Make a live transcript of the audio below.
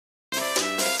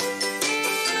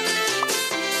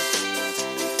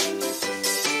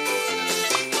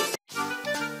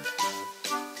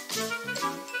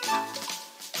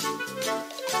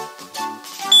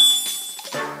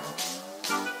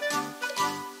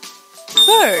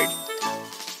Bird.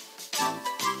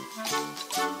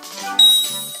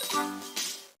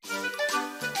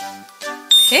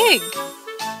 Pig.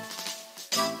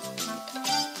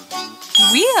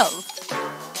 Wheel.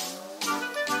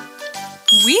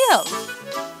 Wheel.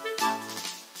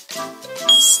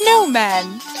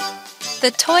 Snowman.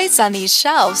 The toys on these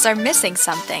shelves are missing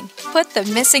something. Put the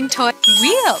missing toy.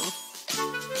 Wheel.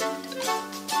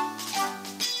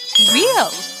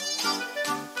 Wheel.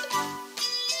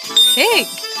 Pig.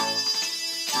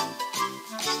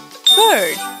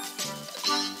 Bird.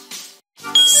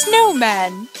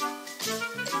 Snowman.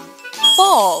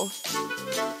 Ball.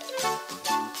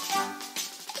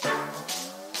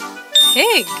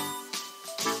 Pig.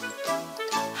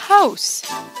 House.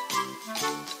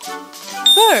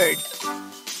 Bird.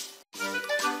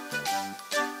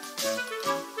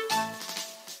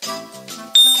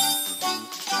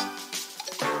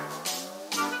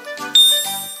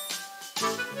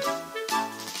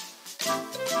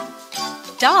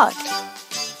 Dog.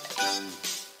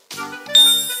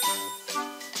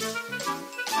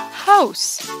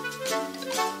 House.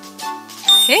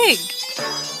 Pig.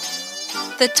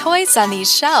 The toys on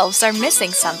these shelves are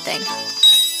missing something.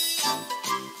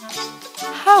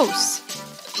 House.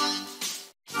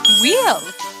 Wheel.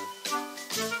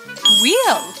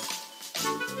 Wheel.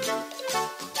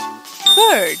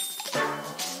 Bird.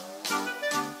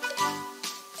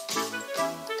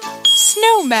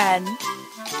 Snowman.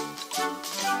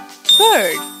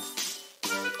 Bird.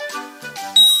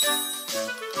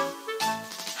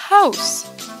 House.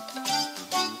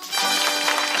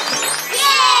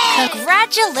 Yay!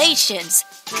 Congratulations!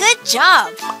 Good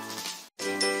job!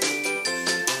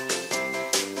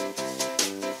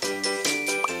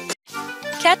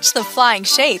 Catch the flying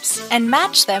shapes and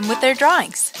match them with their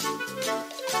drawings.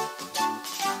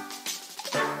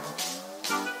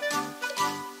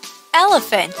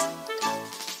 Elephant.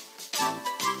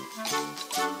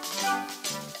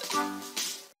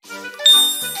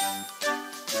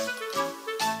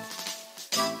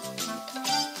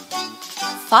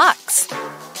 Fox.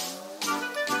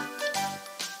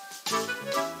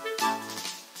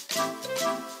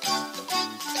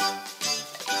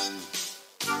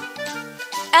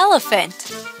 Elephant.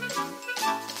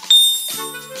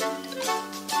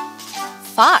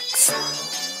 Fox.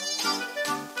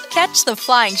 Catch the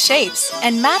flying shapes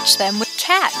and match them with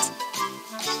cat.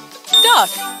 Duck.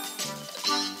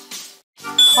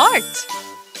 Heart.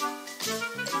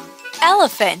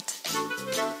 Elephant.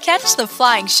 Catch the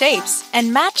flying shapes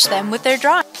and match them with their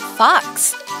drawing.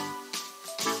 Fox.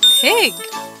 Pig.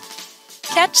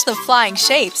 Catch the flying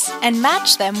shapes and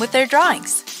match them with their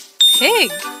drawings.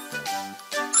 Pig.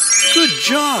 Good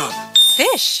job!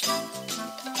 Fish.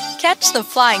 Catch the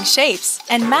flying shapes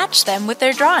and match them with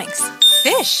their drawings.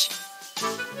 Fish.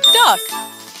 Duck.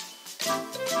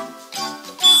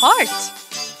 Heart.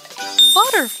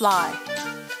 Butterfly.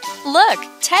 Look,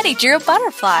 Teddy drew a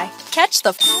butterfly. Catch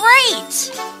the...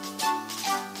 Great!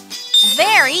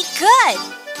 Very good!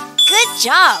 Good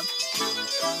job!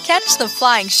 Catch the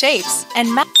flying shapes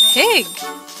and match... Pig.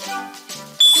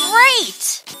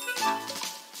 Great!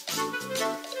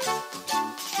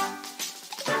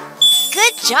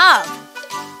 Good job!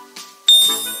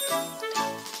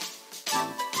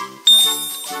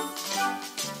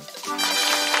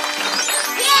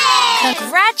 Yay!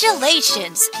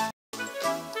 Congratulations!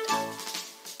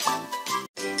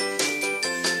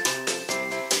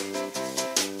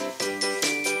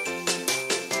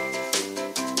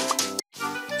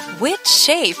 Which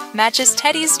shape matches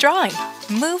Teddy's drawing?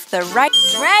 Move the right...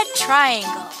 Red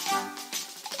triangle.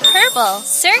 Purple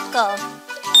circle.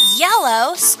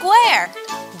 Yellow square.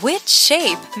 Which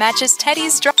shape matches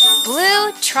Teddy's drawing?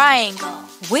 Blue triangle.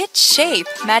 Which shape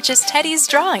matches Teddy's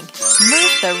drawing?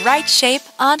 Move the right shape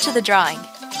onto the drawing.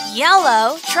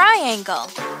 Yellow triangle.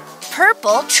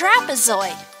 Purple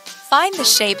trapezoid. Find the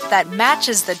shape that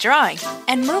matches the drawing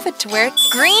and move it to where...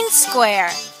 Green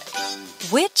square.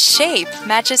 Which shape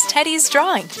matches Teddy's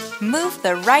drawing? Move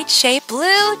the right shape...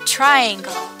 Blue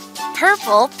triangle.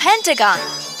 Purple pentagon.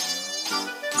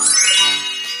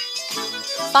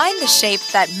 Find the shape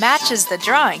that matches the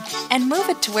drawing and move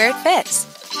it to where it fits.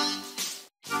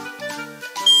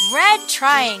 Red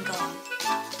triangle.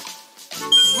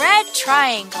 Red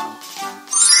triangle.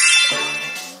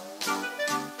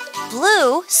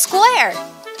 Blue square.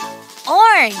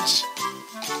 Orange.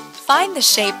 Find the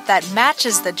shape that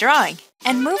matches the drawing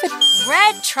and move it.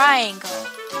 Red triangle.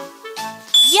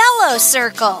 Yellow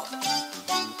circle.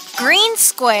 Green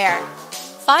square.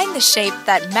 Find the shape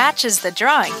that matches the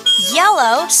drawing.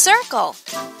 Yellow circle.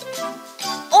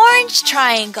 Orange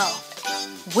triangle.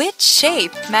 Which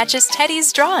shape matches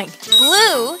Teddy's drawing?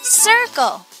 Blue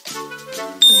circle.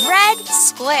 Red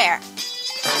square.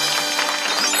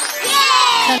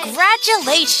 Yay!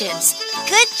 Congratulations!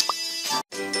 Good.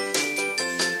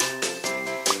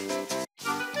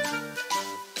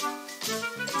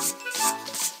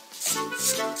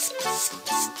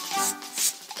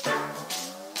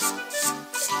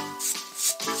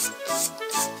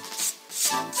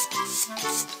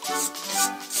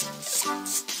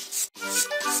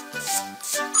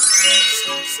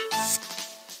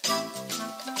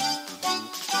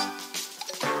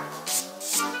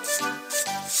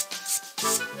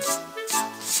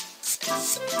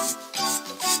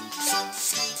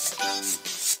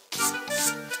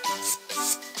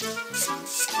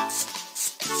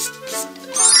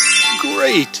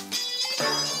 Great!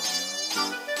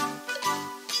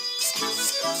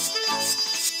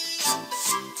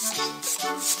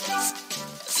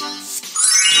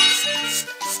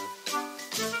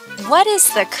 What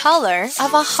is the color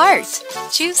of a heart?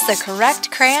 Choose the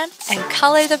correct crayon and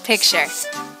color the picture.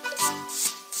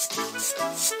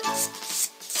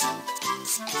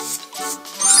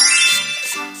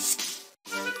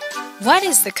 What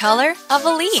is the color of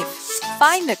a leaf?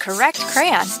 Find the correct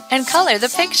crayon and color the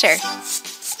picture.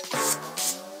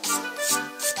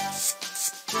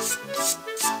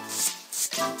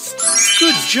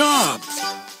 Good job!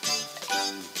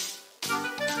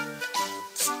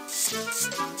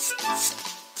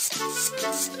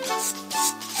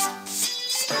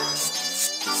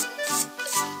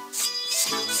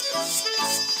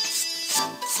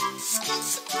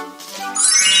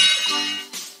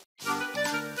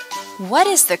 What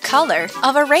is the color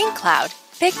of a rain cloud?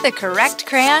 Pick the correct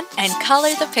crayon and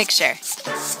color the picture.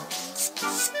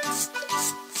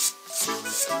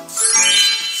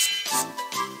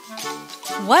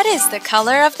 What is the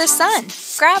color of the sun?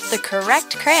 Grab the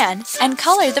correct crayon and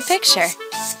color the picture.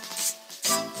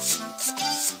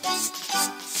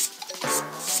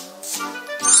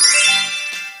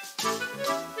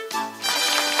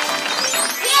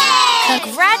 Yay!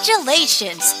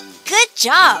 Congratulations! Good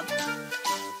job!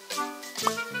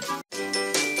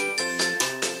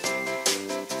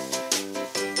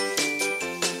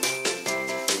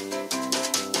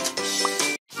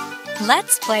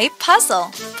 Let's play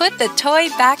puzzle. Put the toy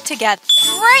back together.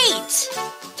 Great!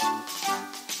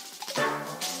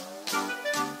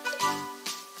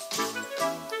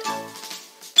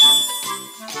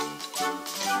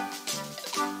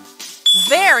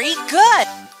 Very good!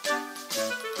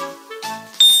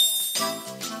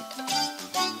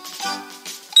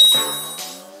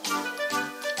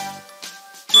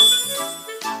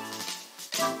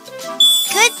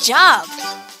 Good job!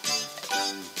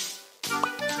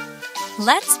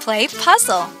 Let's play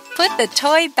puzzle. Put the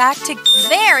toy back together.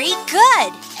 Very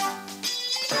good!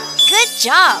 Good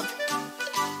job!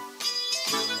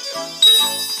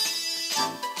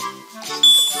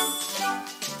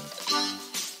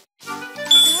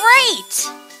 Great!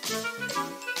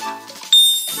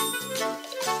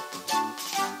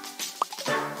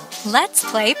 Let's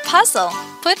play puzzle.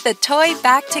 Put the toy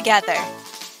back together.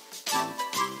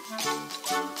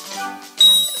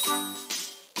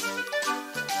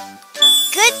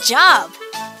 Good job!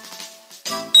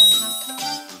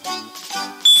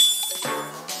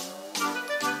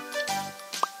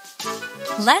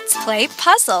 Let's play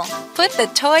puzzle. Put the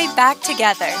toy back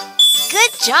together.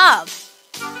 Good job!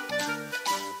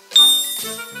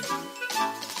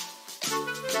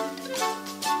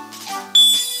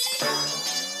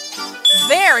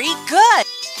 Very good!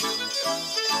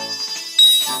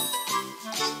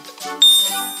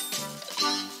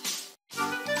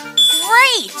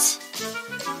 Great!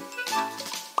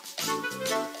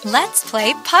 Let's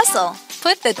play puzzle.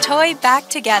 Put the toy back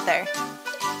together.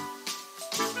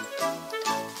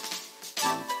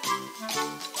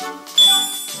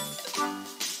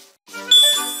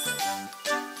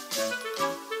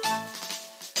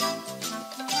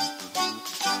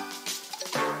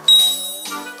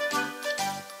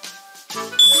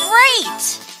 Great!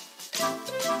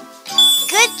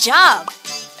 Good job!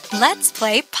 Let's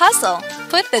play puzzle.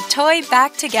 Put the toy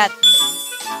back together.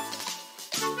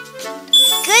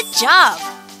 Good job!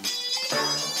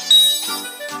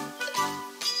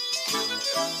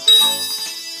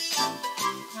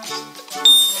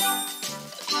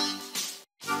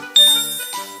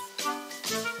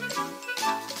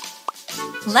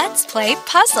 Let's play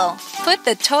puzzle. Put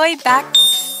the toy back.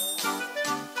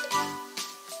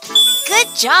 Good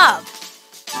job!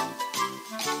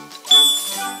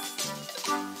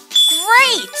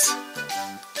 Great!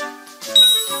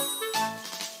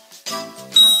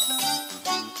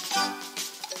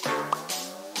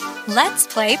 Let's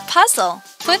play puzzle.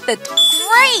 Put the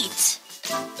Great!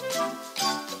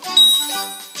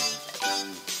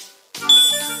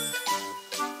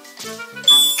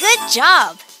 Good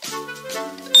job!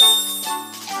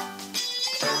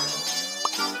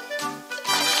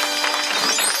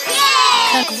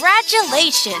 Yay!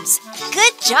 Congratulations!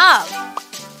 Good job!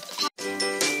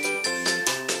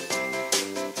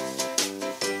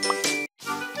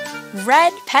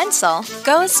 red pencil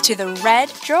goes to the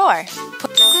red drawer.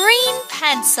 Green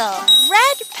pencil,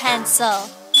 red pencil,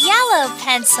 yellow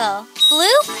pencil,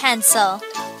 blue pencil.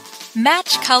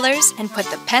 Match colors and put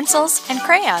the pencils and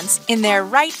crayons in their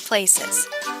right places.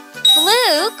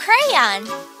 Blue crayon,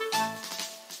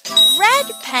 red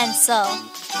pencil,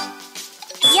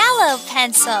 yellow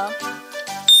pencil,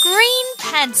 green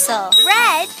pencil,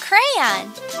 red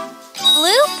crayon,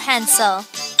 blue pencil,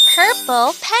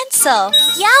 purple pencil,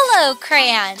 yellow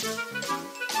crayon.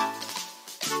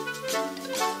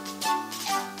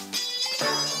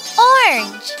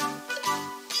 Orange,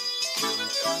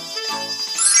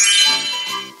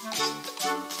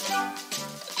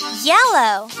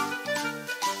 yellow,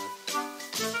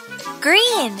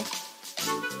 green,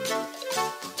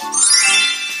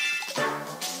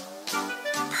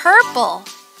 purple.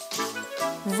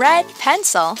 Red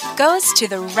pencil goes to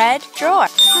the red drawer.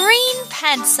 Green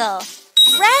pencil,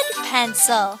 red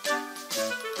pencil,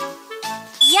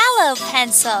 yellow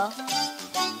pencil,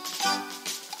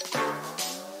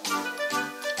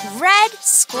 red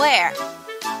square,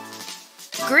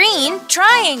 green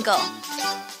triangle,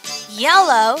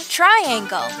 yellow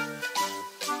triangle,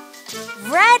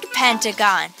 red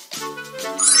pentagon,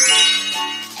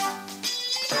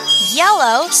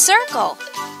 yellow circle,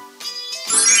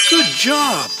 Good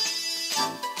job.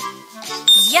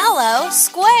 yellow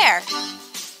square,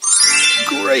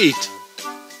 Great.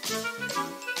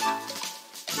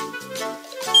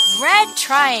 red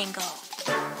triangle,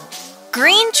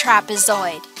 green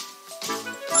trapezoid.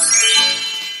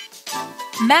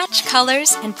 Match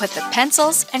colors and put the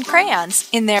pencils and crayons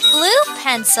in their Blue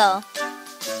pencil,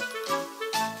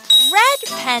 red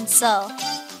pencil,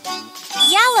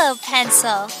 yellow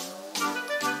pencil,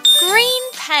 green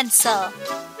pencil,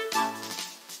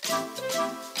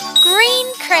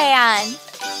 green crayon,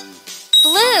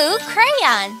 blue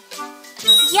crayon,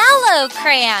 yellow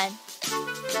crayon,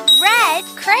 red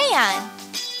crayon.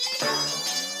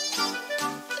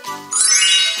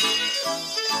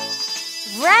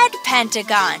 Red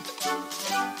pentagon,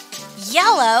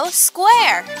 yellow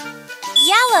square,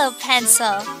 yellow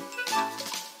pencil,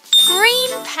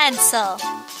 green pencil,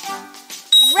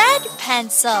 red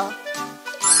pencil,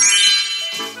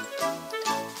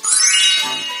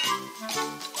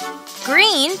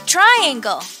 green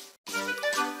triangle,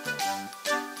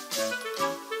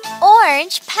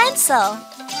 orange pencil,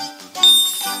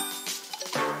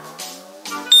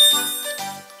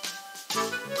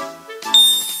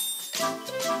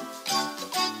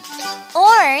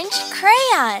 orange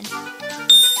crayon.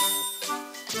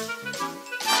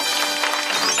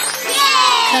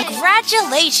 Yay!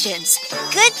 Congratulations!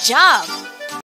 Good job!